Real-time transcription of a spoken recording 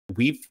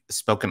We've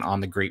spoken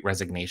on the Great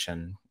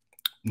Resignation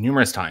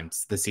numerous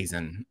times this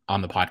season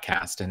on the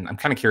podcast. And I'm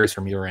kind of curious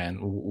from your end,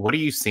 what are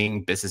you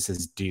seeing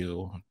businesses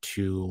do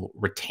to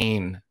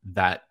retain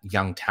that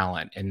young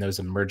talent and those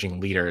emerging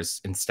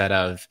leaders instead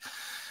of,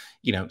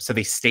 so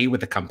they stay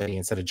with the company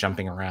instead of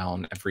jumping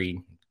around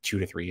every 2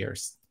 to 3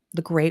 years?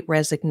 The Great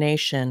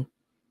Resignation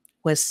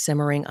was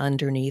simmering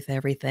underneath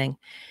everything.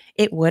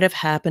 It would have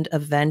happened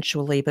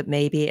eventually, but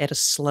maybe at a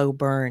slow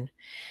burn,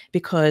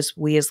 because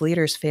we as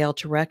leaders failed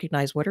to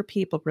recognize what are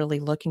people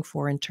really looking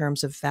for in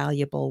terms of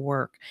valuable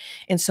work.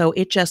 And so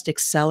it just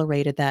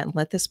accelerated that, and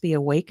let this be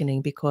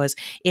awakening, because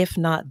if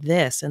not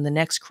this and the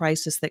next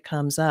crisis that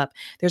comes up,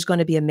 there's going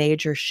to be a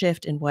major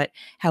shift in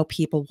how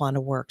people want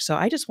to work. So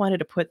I just wanted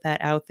to put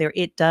that out there.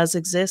 It does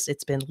exist.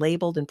 It's been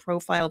labeled and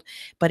profiled,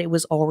 but it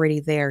was already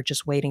there,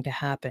 just waiting to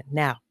happen.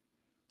 Now,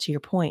 to your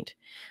point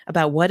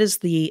about what is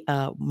the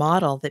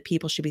model that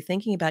people should be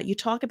thinking about, you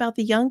talk about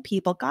the young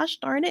people. Gosh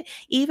darn it,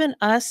 even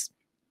us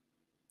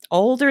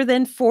older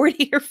than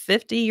 40 or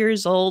 50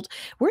 years old,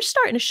 we're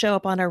starting to show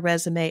up on our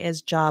resume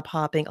as job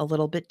hopping a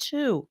little bit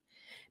too,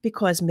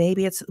 because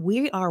maybe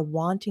we are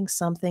wanting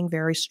something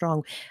very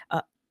strong.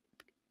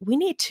 We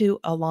need to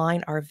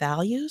align our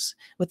values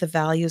with the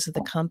values of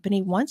the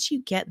company. Once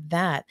you get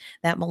that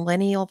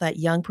millennial, that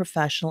young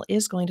professional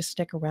is going to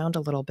stick around a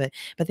little bit,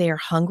 but they are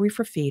hungry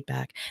for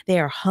feedback.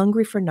 They are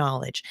hungry for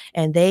knowledge,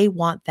 and they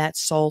want that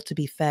soul to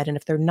be fed. And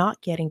if they're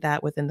not getting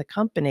that within the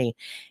company,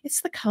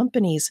 it's the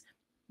company's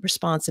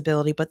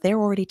responsibility, but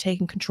they're already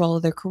taking control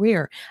of their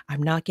career.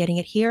 I'm not getting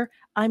it here.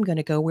 I'm going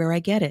to go where I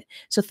get it.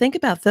 So think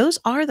about, those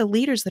are the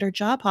leaders that are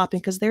job hopping,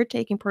 because they're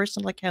taking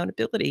personal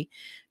accountability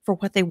for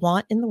what they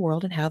want in the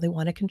world and how they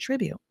want to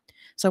contribute.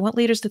 So I want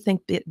leaders to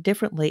think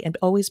differently and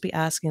always be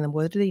asking them,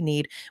 what do they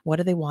need? What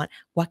do they want?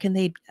 How can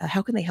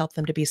they help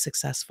them to be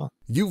successful?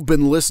 You've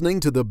been listening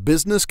to the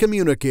Business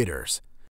Communicators.